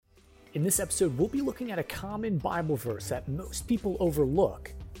In this episode, we'll be looking at a common Bible verse that most people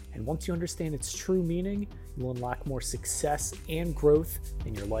overlook. And once you understand its true meaning, you'll unlock more success and growth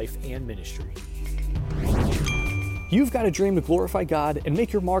in your life and ministry. You've got a dream to glorify God and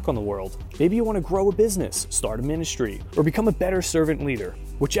make your mark on the world. Maybe you want to grow a business, start a ministry, or become a better servant leader.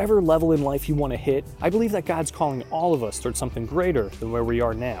 Whichever level in life you want to hit, I believe that God's calling all of us towards something greater than where we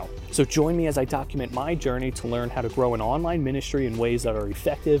are now. So join me as I document my journey to learn how to grow an online ministry in ways that are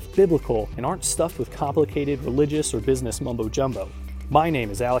effective, biblical, and aren't stuffed with complicated religious or business mumbo jumbo. My name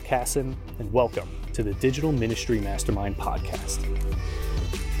is Alec Hassan, and welcome to the Digital Ministry Mastermind Podcast.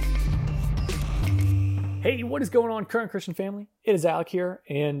 Hey, what is going on, current Christian family? It is Alec here,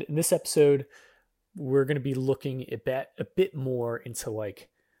 and in this episode, we're going to be looking a bit more into like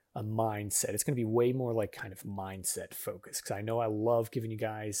a mindset. It's going to be way more like kind of mindset focused, because I know I love giving you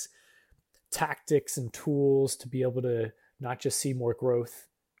guys tactics and tools to be able to not just see more growth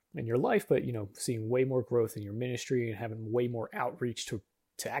in your life, but seeing way more growth in your ministry and having way more outreach to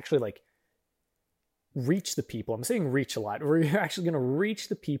actually like reach the people. I'm saying reach a lot. We're actually going to reach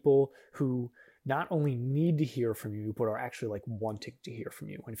the people who not only need to hear from you, but are actually like wanting to hear from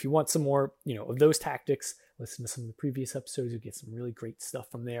you. And if you want some more, of those tactics, listen to some of the previous episodes. You get some really great stuff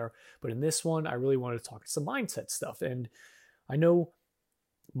from there. But in this one, I really wanted to talk some mindset stuff. And I know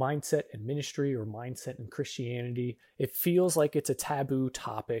mindset and ministry, or mindset and Christianity, it feels like it's a taboo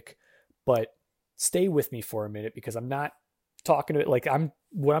topic, but stay with me for a minute, because I'm not talking to it like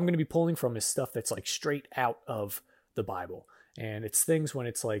what I'm going to be pulling from is stuff that's like straight out of the Bible. And it's things when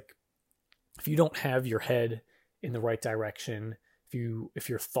it's like, if you don't have your head in the right direction, if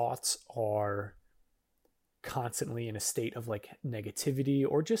your thoughts are constantly in a state of like negativity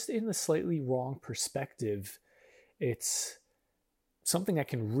or just in the slightly wrong perspective, it's something that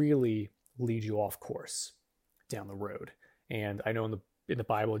can really lead you off course down the road. And I know in the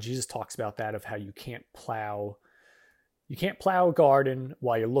Bible, Jesus talks about that, of how you can't plow a garden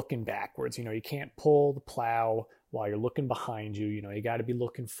while you're looking backwards. You can't pull the plow while you're looking behind you. You got to be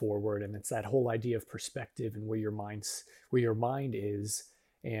looking forward. And it's that whole idea of perspective and where your mind is.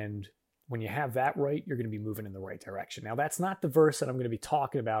 And when you have that right, you're going to be moving in the right direction. Now, that's not the verse that I'm going to be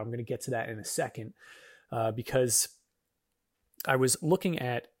talking about. I'm going to get to that in a second, because I was looking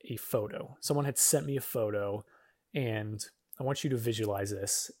at a photo. Someone had sent me a photo, and I want you to visualize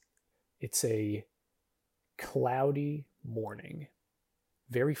this. It's a cloudy morning,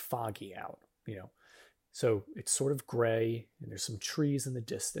 very foggy out, So it's sort of gray, and there's some trees in the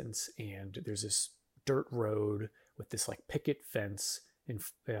distance, and there's this dirt road with this like picket fence in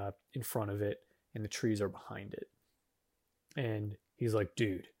front of it, and the trees are behind it. And he's like,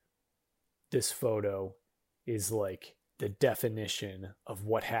 dude, this photo is like the definition of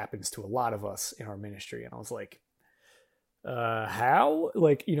what happens to a lot of us in our ministry. And I was like, how?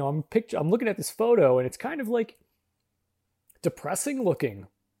 Like, I'm looking at this photo, and it's kind of like depressing looking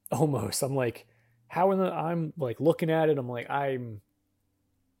almost. I'm like, I'm like looking at it, I'm like, I'm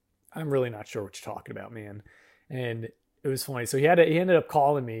really not sure what you're talking about, man. And it was funny. So he ended up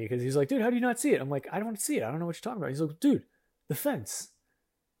calling me, because he's like, dude, how do you not see it? I'm like, I don't see it. I don't know what you're talking about. He's like, dude, the fence.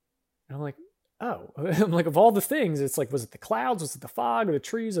 And I'm like, oh. I'm like, of all the things, it's like, was it the clouds? Was it the fog, or the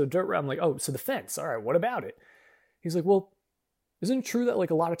trees, or the dirt? I'm like, oh, so the fence. All right, what about it? He's like, well, isn't it true that like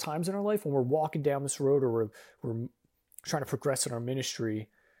a lot of times in our life when we're walking down this road, or we're trying to progress in our ministry,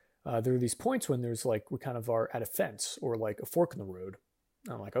 there are these points when there's like, we kind of are at a fence or like a fork in the road.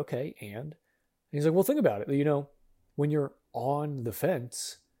 And I'm like, okay. And he's like, well, think about it. When you're on the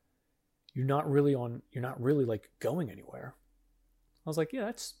fence, you're not really like going anywhere. I was like, yeah,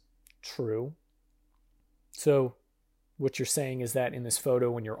 that's true. So what you're saying is that in this photo,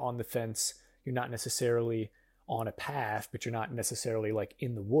 when you're on the fence, you're not necessarily on a path, but you're not necessarily like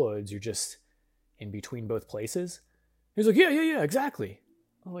in the woods. You're just in between both places. He's like, yeah, exactly.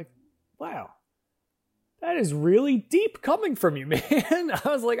 I'm like, wow, that is really deep coming from you, man. I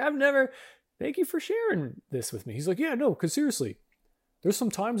was like, thank you for sharing this with me. He's like, yeah, no, because seriously, there's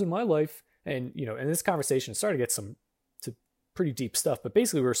some times in my life, and, and this conversation started to get to pretty deep stuff, but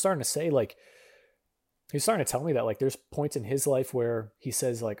basically we were starting to say, like, he's starting to tell me that, like, there's points in his life where he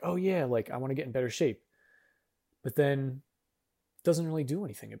says, like, oh yeah, like, I want to get in better shape, but then doesn't really do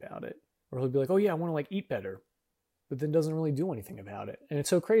anything about it. Or he'll be like, oh yeah, I want to like eat better, but then doesn't really do anything about it. And it's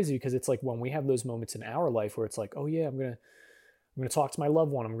so crazy, because it's like when we have those moments in our life where it's like, oh yeah, I'm going to talk to my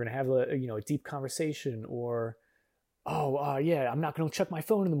loved one. I'm going to have a deep conversation, or, yeah, I'm not going to check my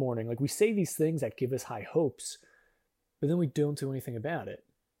phone in the morning. Like, we say these things that give us high hopes, but then we don't do anything about it.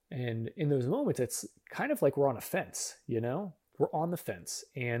 And in those moments, it's kind of like we're on a fence, we're on the fence.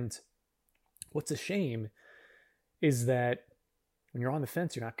 And what's a shame is that when you're on the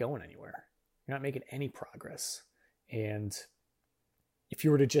fence, you're not going anywhere. You're not making any progress. And if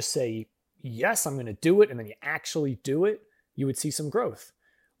you were to just say, yes, I'm going to do it, and then you actually do it, you would see some growth.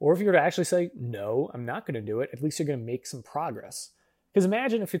 Or if you were to actually say, no, I'm not going to do it, at least you're going to make some progress. Because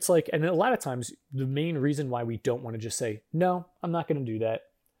imagine if it's like, and a lot of times the main reason why we don't want to just say, no, I'm not going to do that,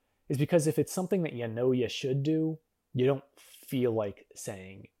 is because if it's something that you know you should do, you don't feel like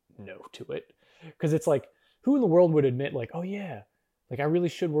saying no to it. Because it's like, who in the world would admit like, oh yeah, like I really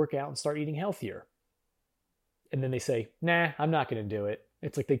should work out and start eating healthier? And then they say, nah, I'm not going to do it.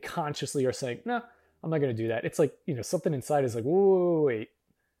 It's like they consciously are saying, no, I'm not going to do that. It's like, something inside is like, whoa, wait.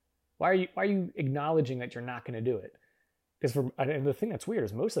 Why are you acknowledging that you're not going to do it? And the thing that's weird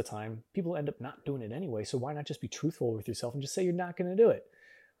is most of the time people end up not doing it anyway. So why not just be truthful with yourself and just say you're not going to do it?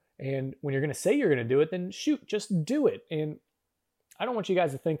 And when you're going to say you're going to do it, then shoot, just do it. And I don't want you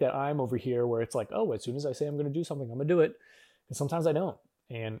guys to think that I'm over here where it's like, oh, as soon as I say I'm going to do something, I'm going to do it. And sometimes I don't.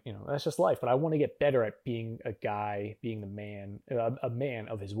 And, that's just life. But I want to get better at being a guy, being a man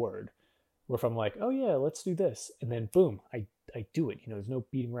of his word. Where if I'm like, oh yeah, let's do this. And then boom, I do it. There's no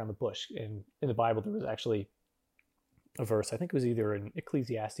beating around the bush. And in the Bible, there was actually a verse. I think it was either in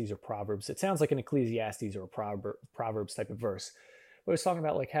Ecclesiastes or Proverbs. It sounds like an Ecclesiastes or a Proverbs type of verse. But it's talking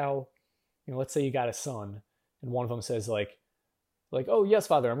about like how, let's say you got a son and one of them says like, oh yes,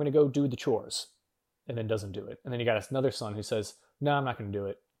 Father, I'm going to go do the chores. And then doesn't do it. And then you got another son who says, no, I'm not going to do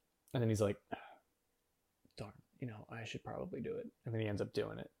it. And then he's like, darn, I should probably do it. And then he ends up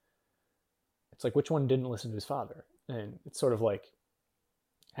doing it. It's like, which one didn't listen to his father? And it's sort of like,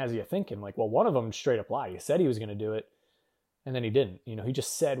 has you thinking like, well, one of them straight up lied. He said he was going to do it. And then he didn't. He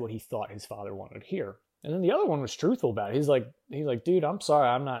just said what he thought his father wanted to hear. And then the other one was truthful about it. He's like, dude, I'm sorry.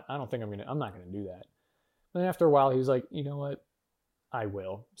 I'm not going to do that. And then after a while, he was like, you know what? I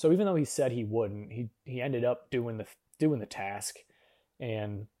will. So even though he said he wouldn't, he ended up doing the task.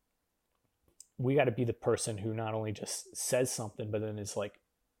 And we got to be the person who not only just says something, but then is like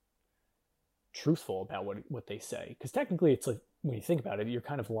truthful about what they say. Because technically it's like, when you think about it, you're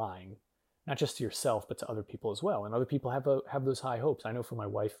kind of lying, not just to yourself, but to other people as well. And other people have those high hopes. I know for my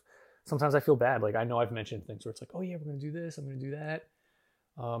wife, sometimes I feel bad. Like I know I've mentioned things where it's like, oh yeah, we're going to do this. I'm going to do that.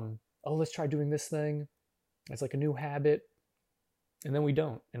 Oh, let's try doing this thing. It's like a new habit. And then we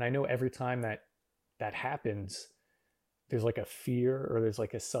don't. And I know every time that happens, there's like a fear or there's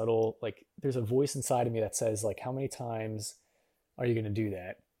like a subtle, like there's a voice inside of me that says like, how many times are you going to do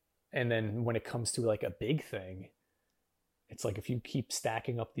that? And then when it comes to like a big thing, it's like if you keep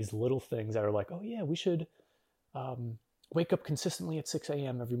stacking up these little things that are like, oh yeah, we should wake up consistently at 6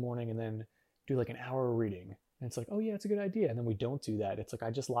 a.m. every morning and then do like an hour of reading. And it's like, oh yeah, it's a good idea. And then we don't do that. It's like,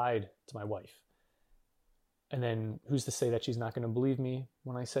 I just lied to my wife. And then who's to say that she's not going to believe me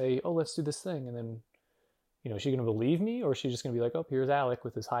when I say, oh, let's do this thing? And then, is she going to believe me, or is she just going to be like, oh, here's Alec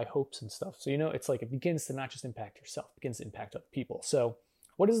with his high hopes and stuff? So, it's like it begins to not just impact yourself, it begins to impact other people. So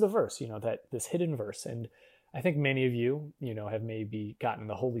what is the verse, that this hidden verse? And I think many of you, have maybe gotten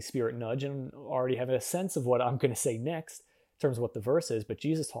the Holy Spirit nudge and already have a sense of what I'm going to say next in terms of what the verse is. But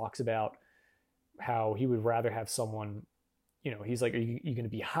Jesus talks about how he would rather have someone, he's like, are you going to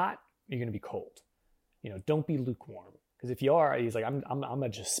be hot? Or are you going to be cold? Don't be lukewarm. Because if you are, he's like, I'm going to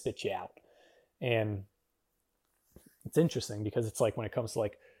just spit you out. And it's interesting because it's like when it comes to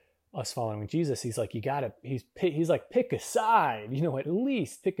like us following Jesus, he's like, he's like, pick a side, at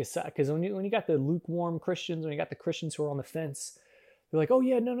least pick a side. Because when you got the lukewarm Christians, when you got the Christians who are on the fence, they're like, oh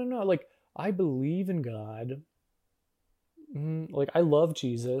yeah, no. Like, I believe in God. Like, I love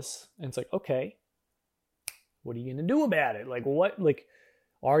Jesus. And it's like, okay, what are you going to do about it? Like, what, like,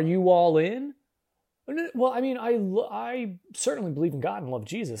 are you all in? Well, I mean, I certainly believe in God and love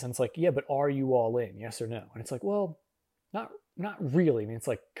Jesus. And it's like, yeah, but are you all in? Yes or no? And it's like, well, not really. I mean, it's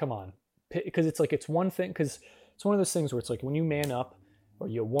like, come on. Because it's like, it's one thing, because it's one of those things where it's like when you man up or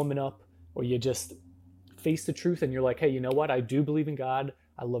you woman up or you just face the truth and you're like, hey, you know what? I do believe in God.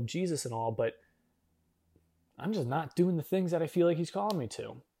 I love Jesus and all, but I'm just not doing the things that I feel like he's calling me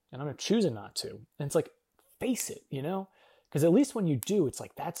to. And I'm choosing not to. And it's like, face it, Because at least when you do, it's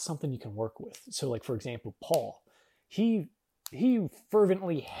like, that's something you can work with. So like, for example, Paul, he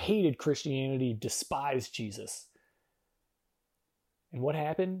fervently hated Christianity, despised Jesus. And what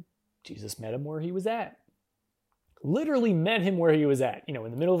happened? Jesus met him where he was at. Literally met him where he was at. In the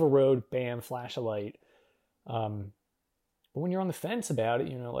middle of a road, bam, flash a light. But when you're on the fence about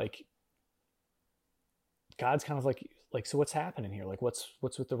it, like, God's kind of like, so what's happening here? Like, what's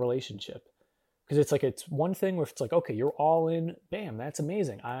with the relationship? Because it's like, it's one thing where it's like, okay, you're all in, bam, that's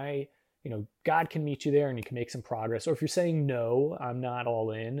amazing. God can meet you there and you can make some progress. Or if you're saying, no, I'm not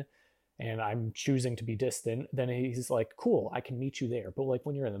all in, and I'm choosing to be distant, then he's like, cool, I can meet you there. But like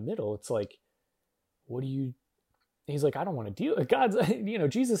when you're in the middle, it's like, he's like, I don't want to deal. God's,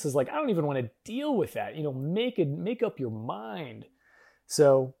 Jesus is like, I don't even want to deal with that. Make up your mind.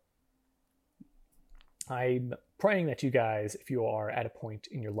 So I'm praying that you guys, if you are at a point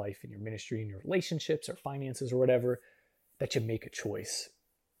in your life, in your ministry, in your relationships or finances or whatever, that you make a choice.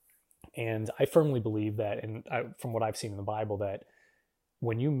 And I firmly believe that, and from what I've seen in the Bible, that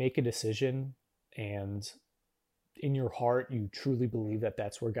when you make a decision and in your heart you truly believe that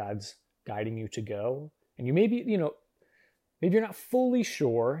that's where God's guiding you to go, and you maybe you're not fully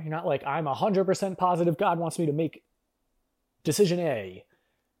sure, you're not like, I'm 100% positive God wants me to make decision A,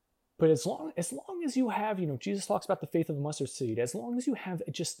 but as long as you have, Jesus talks about the faith of a mustard seed, as long as you have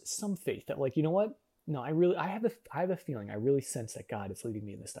just some faith that like, you know what? No, I have a feeling, I really sense that God is leading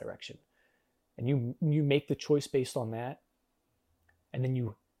me in this direction. And you make the choice based on that. And then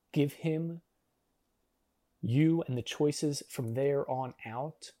you give him you and the choices from there on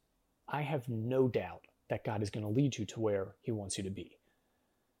out. I have no doubt that God is going to lead you to where he wants you to be.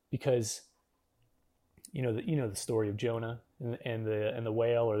 Because the story of Jonah and the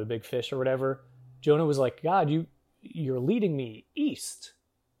whale or the big fish or whatever. Jonah was like, God, you're leading me east.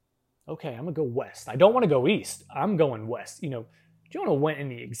 Okay, I'm gonna go west. I don't want to go east. I'm going west. Jonah went in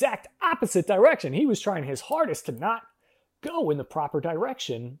the exact opposite direction. He was trying his hardest to not go in the proper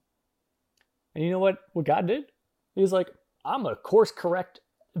direction. And you know what God did? He was like, I'm gonna course correct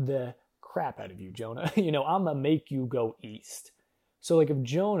the crap out of you, Jonah. I'm gonna make you go east. So like if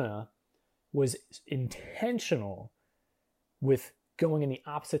Jonah was intentional with going in the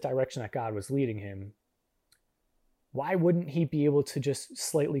opposite direction that God was leading him, why wouldn't he be able to just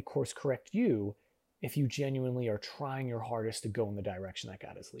slightly course correct you if you genuinely are trying your hardest to go in the direction that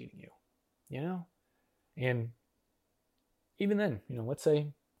God is leading you? And even then, let's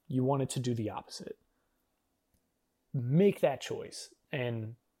say you wanted to do the opposite. Make that choice.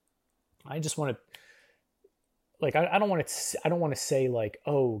 And I just want to, I don't want to say like,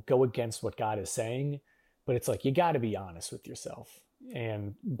 oh, go against what God is saying, but it's like, you got to be honest with yourself.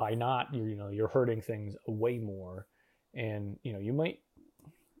 And by not, you're hurting things way more. And, you might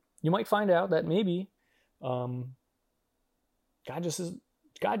find out that maybe God just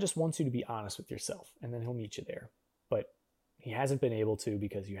wants you to be honest with yourself, and then he'll meet you there. But he hasn't been able to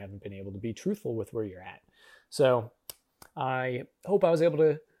because you haven't been able to be truthful with where you're at. So I hope I was able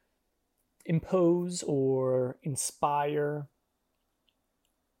to impose or inspire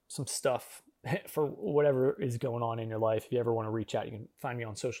some stuff for whatever is going on in your life. If you ever want to reach out, you can find me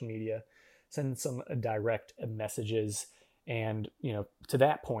on social media, send some direct messages. And, to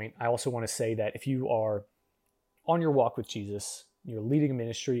that point, I also want to say that if you are on your walk with Jesus, you're leading a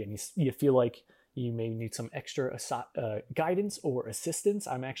ministry, and you feel like you may need some extra guidance or assistance,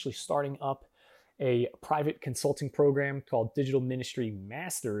 I'm actually starting up a private consulting program called Digital Ministry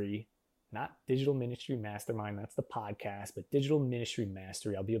Mastery. Not Digital Ministry Mastermind, that's the podcast, but Digital Ministry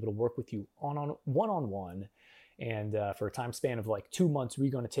Mastery. I'll be able to work with you on one-on-one. And for a time span of like 2 months,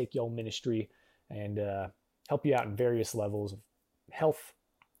 we're going to take your ministry and help you out in various levels of health,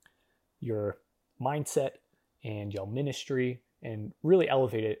 your mindset, and your ministry, and really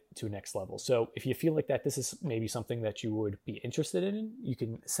elevate it to a next level. So if you feel like that this is maybe something that you would be interested in, you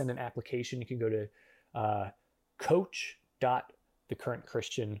can send an application. You can go to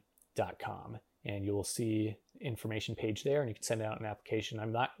coach.thecurrentchristian.com, and you'll see information page there, and you can send out an application.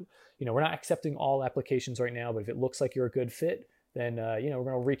 We're not accepting all applications right now, but if it looks like you're a good fit, then we're going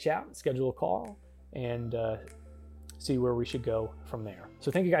to reach out and schedule a call and see where we should go from there.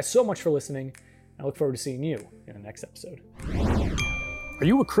 So thank you guys so much for listening. I look forward to seeing you in the next episode. Are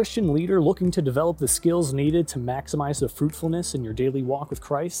you a Christian leader looking to develop the skills needed to maximize the fruitfulness in your daily walk with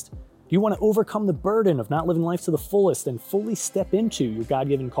Christ? Do you want to overcome the burden of not living life to the fullest and fully step into your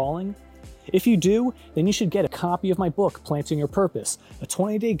God-given calling? If you do, then you should get a copy of my book, Planting Your Purpose, a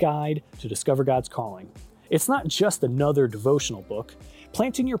 20-day guide to discover God's calling. It's not just another devotional book.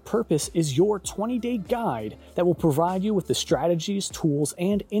 Planting Your Purpose is your 20-day guide that will provide you with the strategies, tools,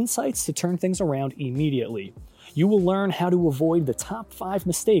 and insights to turn things around immediately. You will learn how to avoid the top 5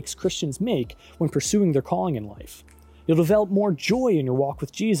 mistakes Christians make when pursuing their calling in life. You'll develop more joy in your walk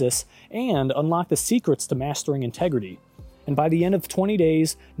with Jesus and unlock the secrets to mastering integrity. And by the end of 20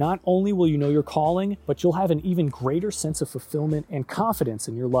 days, not only will you know your calling, but you'll have an even greater sense of fulfillment and confidence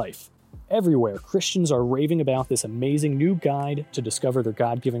in your life. Everywhere, Christians are raving about this amazing new guide to discover their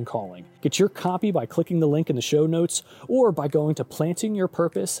God-given calling. Get your copy by clicking the link in the show notes or by going to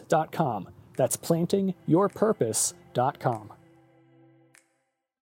plantingyourpurpose.com. That's plantingyourpurpose.com.